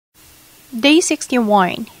Day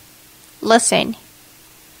 61. Listen.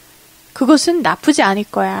 그것은 나쁘지 않을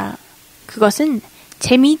거야. 그것은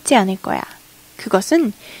재미있지 않을 거야.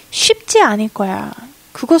 그것은 쉽지 않을 거야.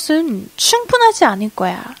 그것은 충분하지 않을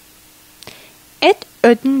거야. It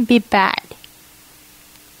wouldn't be bad.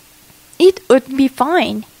 It wouldn't be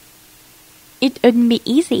fine. It wouldn't be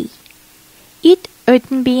easy. It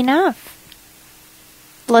wouldn't be enough.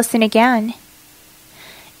 Listen again.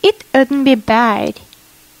 It wouldn't be bad.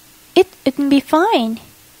 It wouldn't be fine.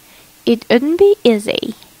 It wouldn't be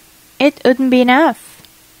easy. It wouldn't be enough.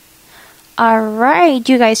 Alright,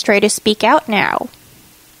 you guys try to speak out now.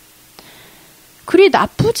 그리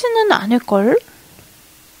나쁘지는 않을걸?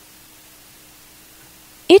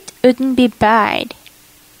 It wouldn't be bad.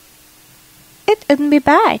 It wouldn't be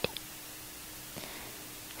bad.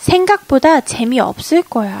 생각보다 재미없을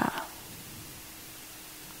거야.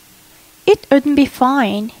 It wouldn't be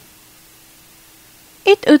fine.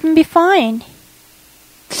 It wouldn't be fine.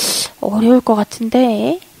 어려울 것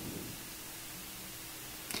같은데.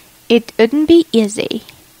 It wouldn't be easy.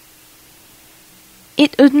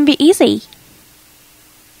 It wouldn't be easy.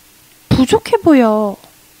 부족해 보여.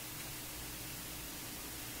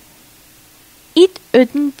 It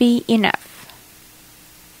wouldn't be enough.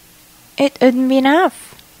 It wouldn't be enough.